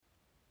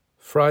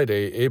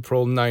Friday,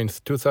 April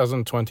 9th,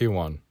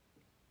 2021.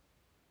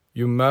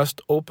 You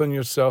must open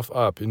yourself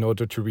up in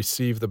order to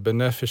receive the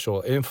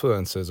beneficial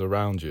influences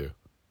around you.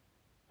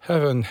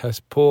 Heaven has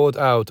poured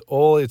out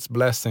all its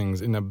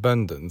blessings in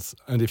abundance,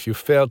 and if you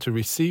fail to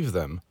receive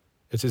them,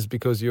 it is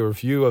because your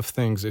view of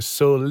things is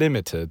so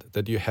limited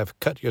that you have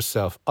cut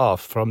yourself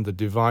off from the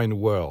divine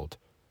world.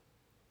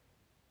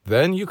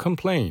 Then you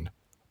complain,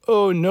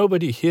 "Oh,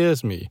 nobody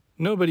hears me.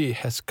 Nobody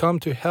has come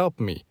to help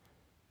me.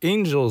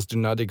 Angels do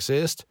not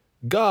exist.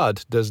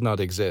 God does not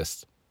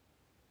exist."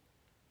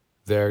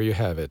 There you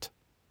have it.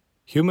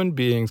 Human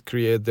beings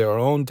create their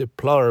own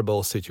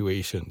deplorable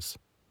situations,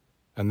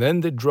 and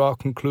then they draw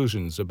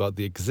conclusions about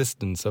the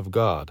existence of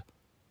God.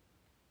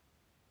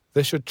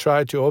 They should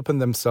try to open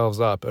themselves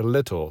up a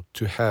little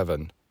to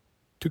heaven,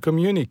 to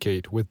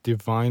communicate with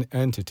divine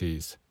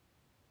entities.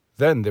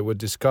 Then they would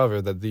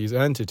discover that these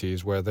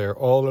entities were there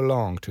all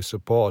along to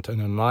support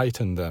and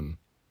enlighten them.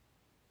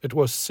 It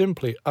was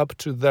simply up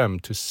to them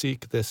to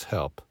seek this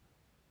help.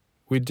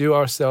 We do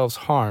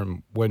ourselves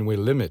harm when we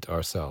limit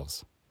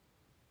ourselves.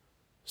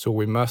 So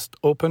we must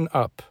open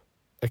up,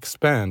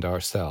 expand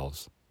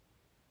ourselves.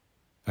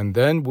 And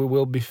then we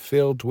will be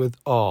filled with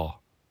awe.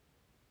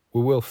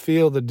 We will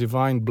feel the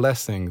divine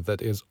blessing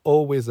that is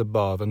always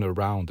above and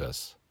around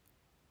us.